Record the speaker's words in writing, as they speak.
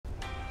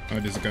Oh,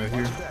 there's a guy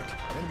here.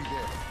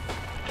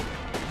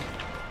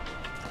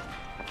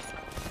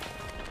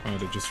 Oh,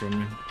 they just run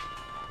me.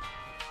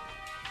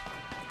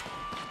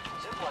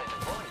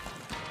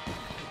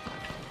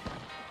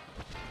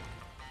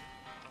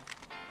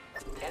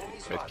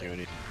 Red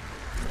community.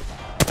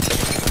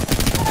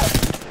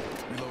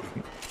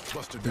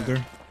 Busted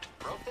there.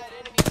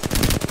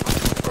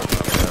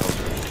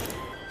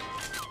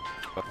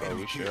 Uh-oh,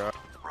 we sure are.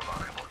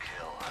 Remarkable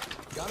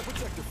kill. Got a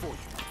protector for you.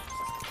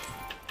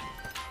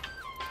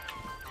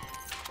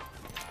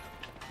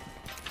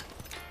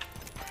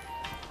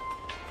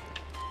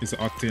 There's an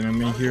octane on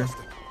me here.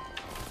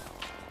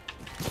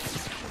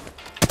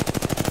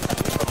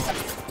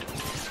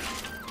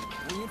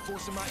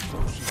 Reinforcing my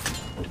emotion.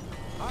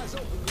 Eyes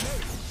open,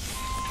 grenade.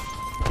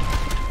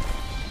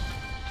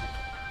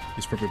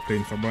 He's probably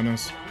playing for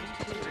bonus.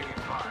 Taking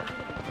fire.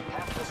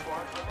 Half the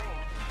squad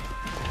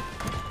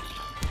remain.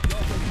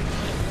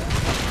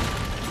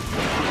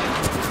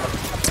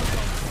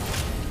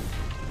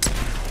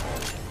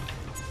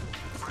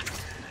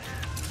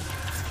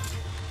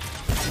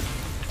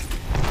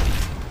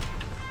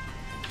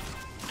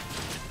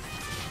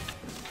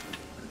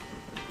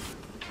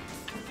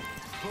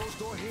 Closed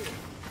door here.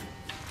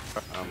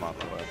 I'm on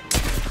the way.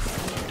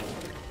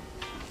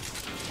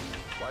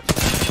 Watch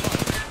it.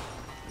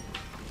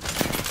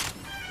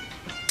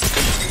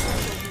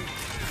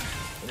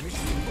 Enemy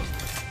shield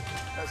busted.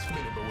 That's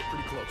fitting, but we're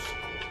pretty close.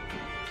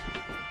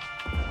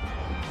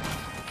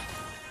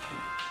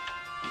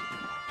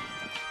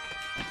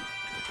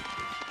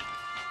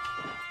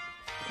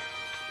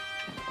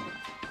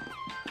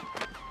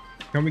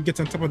 Can we get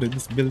on top of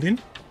this building?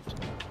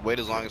 Wait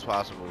as long as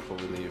possible before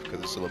we leave,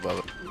 because it's still above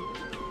it.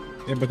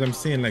 Yeah, but I'm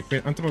saying like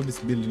on top of this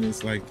building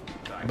is like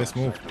best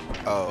move.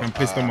 Oh, And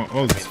place them on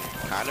ult. I mean,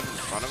 kind of in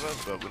front of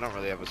us, but we don't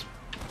really have a...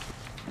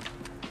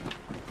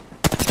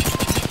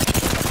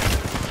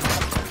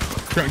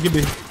 Crap, give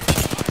me.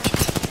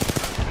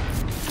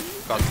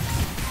 God.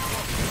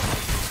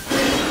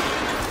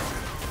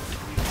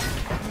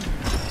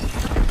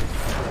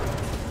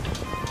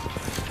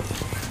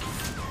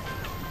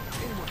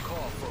 Anyone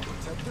call for a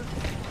protector?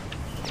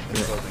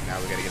 It's closing now,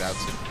 we gotta get out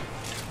soon.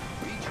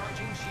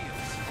 Recharging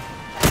shields.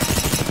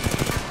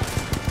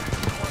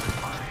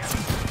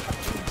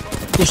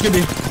 Push, give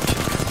me.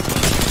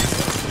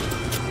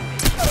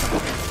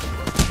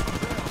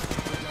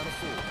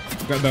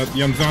 Got that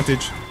young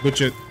advantage. Good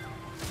shit.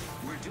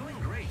 We're doing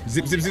great.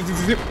 Zip, zip, zip, zip,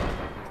 zip.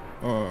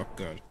 Oh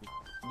god.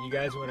 You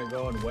guys want to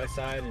go on the west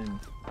side, and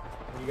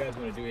what do you guys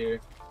want to do here?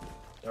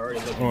 They're already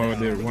looking. Oh, down.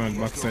 they're one on the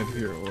back side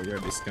here. Oh yeah,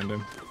 they scanned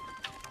them.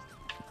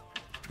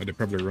 Oh, they're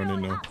probably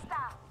running now.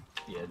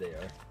 Yeah, they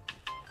are.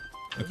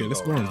 Okay,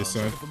 let's go on this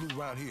side. If a move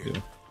around here.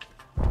 Yeah.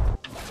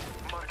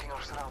 Marking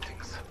our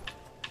surroundings.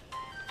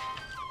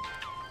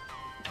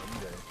 You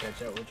better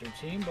catch up with your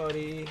team,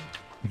 buddy.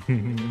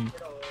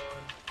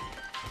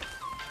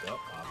 Yep,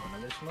 pop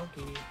another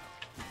smoky.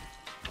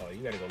 Oh,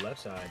 you gotta go left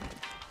side.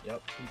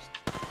 Yep.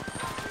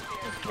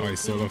 Oh, he's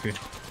so lucky.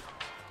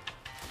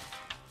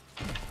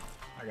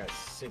 I got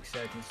 6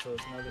 seconds till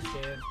it's another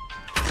scan.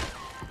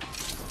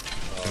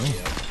 Oh, Oh.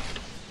 yeah.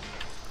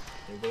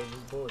 There goes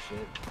his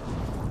bullshit.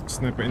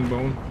 Sniper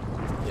inbound.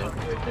 Yep,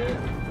 right there.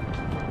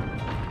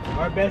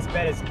 Our best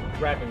bet is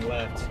wrapping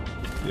left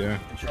Yeah.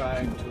 and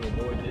trying to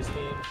avoid this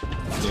team.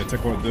 Yeah,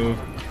 take what do.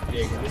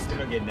 Yeah, because this is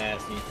gonna get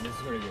nasty. This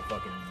is gonna get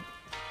fucking.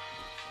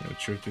 Yeah,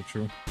 true, true,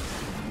 true.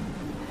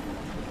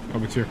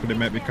 Over here, they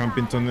might be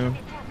camping tunnel.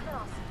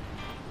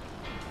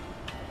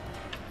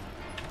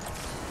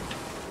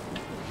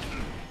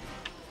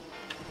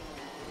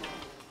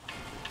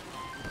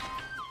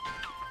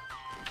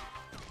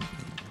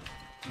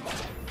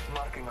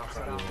 Marking our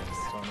surroundings.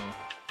 Tunnel.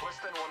 Less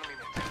than 1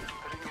 minute. The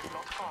ring is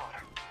not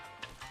far.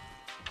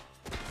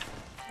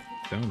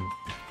 Damn.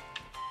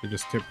 They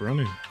just kept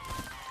running.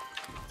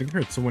 I think I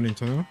heard someone in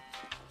tunnel.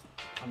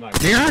 I'm not.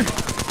 They are!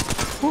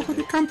 Oh,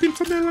 they camping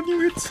tunnel, I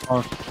knew it!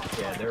 Oh,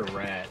 Yeah, they're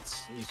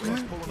rats. These yeah.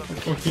 guys.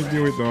 Fucking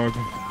do it, dog.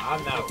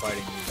 I'm not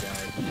fighting you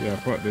guys. Yeah,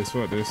 fuck this,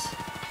 fuck this.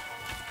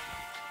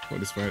 Fuck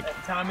this fight.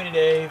 That time of the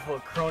day for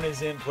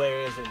Cronus in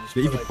players that just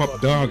They feel even like pop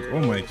fucking dog. weirdos. Oh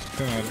my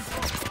god.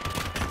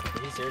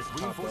 He's seriously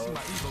pop Reinforcing dog.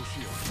 my Evo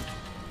shield.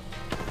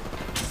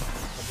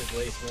 I just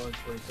laced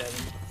 127.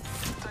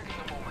 Taking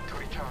a moment to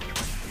recharge my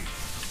shields.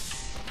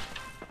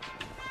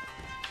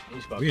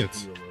 He's fucking Weird.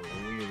 feel a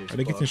little weird as Are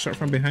they getting fuck. shot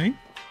from behind?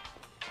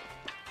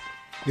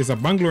 There's a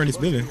bungalow in this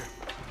building.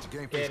 It's a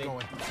game face Getting.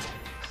 going.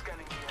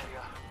 Scanning the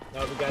area.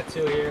 No, we got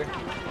 2 here.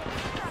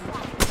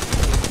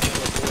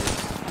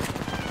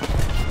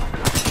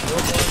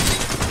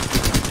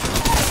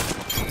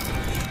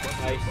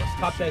 Nice.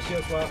 Pop that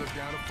shield swap.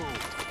 Down a fool.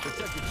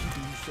 Protector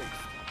keeping you safe.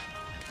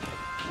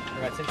 I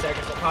got 10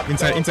 seconds. I'll pop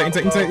Inside, the inside,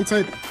 pop inside, the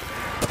inside, bow. inside.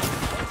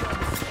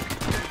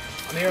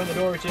 I'm here on the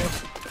door with you.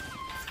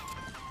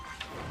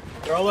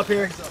 They're all up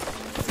here.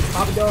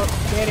 Pop the door.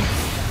 Scanning.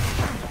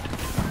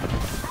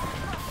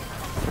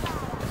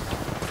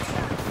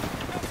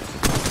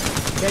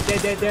 Dead,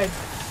 dead, dead, dead.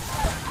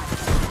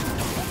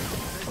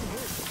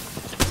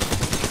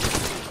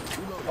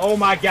 Oh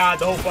my god,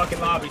 the whole fucking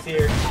lobby's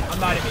here. I'm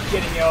not even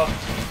kidding y'all.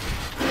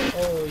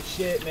 Holy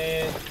shit,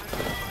 man.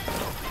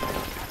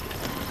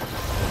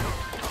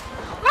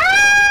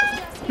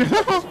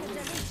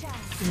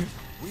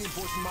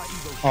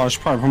 Oh, I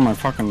should probably put my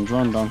fucking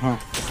drone down, huh?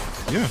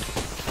 Yeah.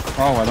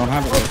 Oh, I don't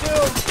have it.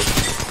 Oh,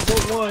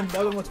 dude! One, the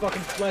other one's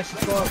fucking flesh as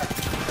fuck.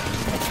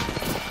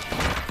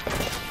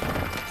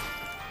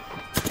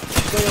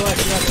 Play your life,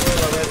 you're not gonna win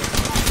already.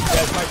 You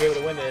guys might be able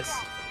to win this.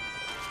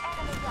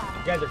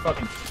 You guys are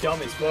fucking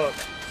dumb as fuck.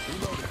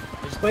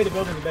 Just play the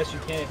building the best you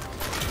can.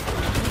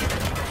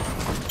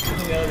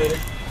 In the elevator.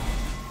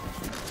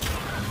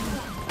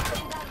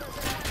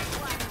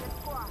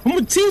 How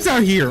many teams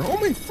out here? Oh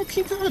my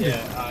fucking god.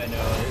 Yeah, I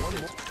know.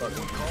 It's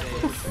fucking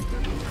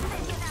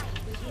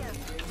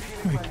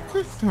Oh my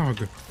god,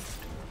 dog.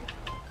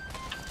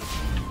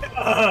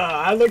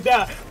 I looked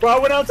out. Bro, I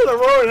went out to the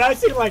road and I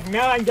seen like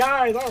 9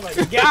 guys. I was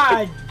like,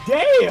 god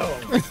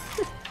damn.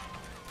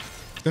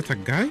 That's a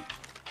guy?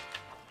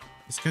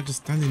 This guy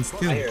just standing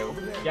still. I hear him.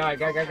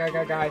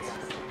 Guys.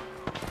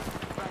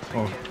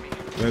 Oh,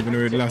 we haven't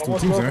already last two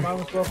Almost teams, broke him, right?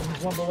 almost broke him.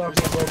 There's one below,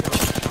 getting broken.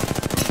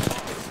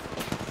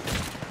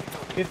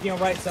 50 on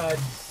right side.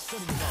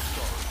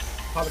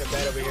 Popping a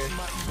bed over here.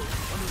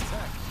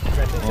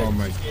 Oh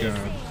my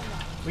god.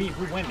 We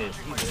win this.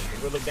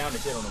 We'll look down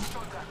and shit on them.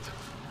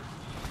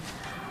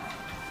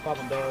 Pop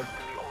him, dog.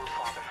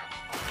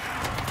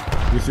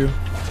 With you?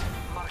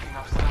 Marking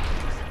our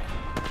surroundings.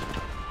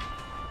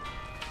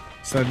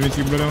 Side with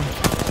you, brother.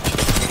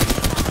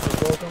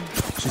 Broke him.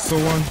 She's so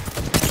one.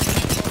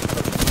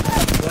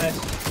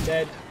 Flash.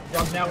 Dead.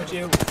 Jump down with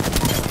you.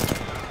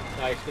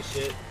 Nice. Good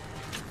shit.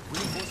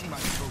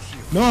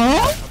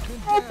 No!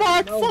 Oh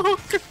my No.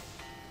 fuck!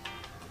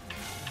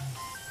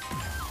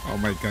 Oh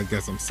my god,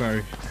 guys, I'm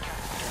sorry.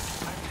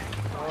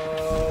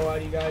 Oh, why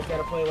do you guys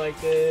gotta play like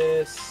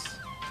this?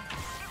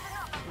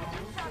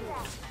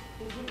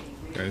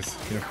 Guys,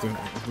 you have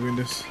to win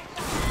this.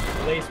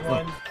 Release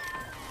one.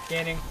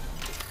 Scanning.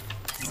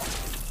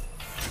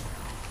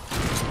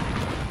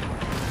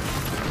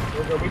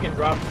 We're good. We can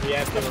drop if we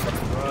have to.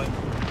 Run.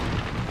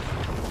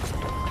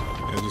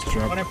 Yeah, just One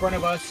drop. in front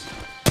of us.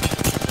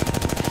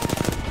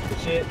 Good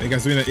shit. Hey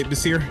guys, we're gonna hit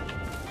this here.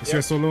 This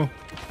here solo.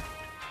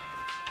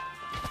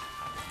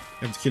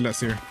 You have to kill that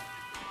Seer.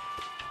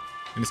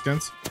 Any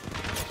scans?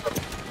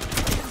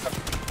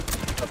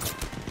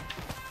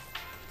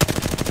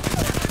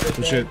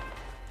 Oh shit.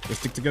 Let's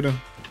stick together.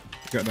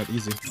 We got that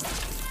easy.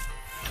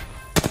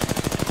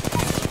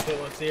 Hit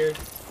one here.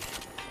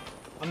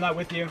 I'm not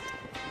with you.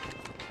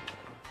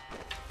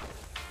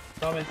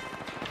 Coming.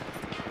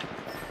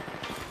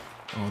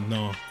 Oh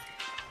no.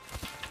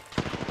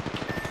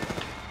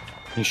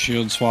 His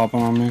shield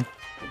swapping on me.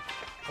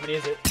 How many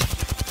is it?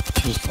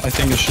 I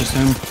think it's just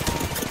him.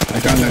 I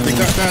got that, they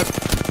got that.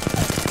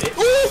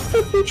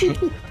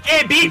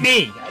 It beat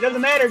me! It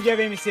doesn't matter if you have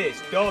aim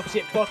assist. Dog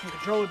shit fucking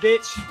controller,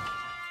 bitch.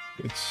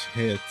 It's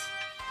hit.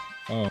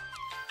 Oh,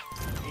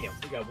 Damn,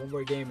 we got one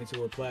more game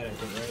until we're plat, I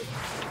think,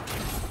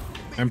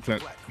 right? I'm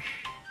plat.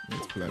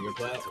 It's plat. You're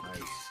plat?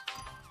 Nice.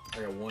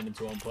 I got 1 and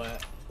 2 on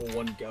plat. Or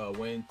 1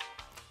 win.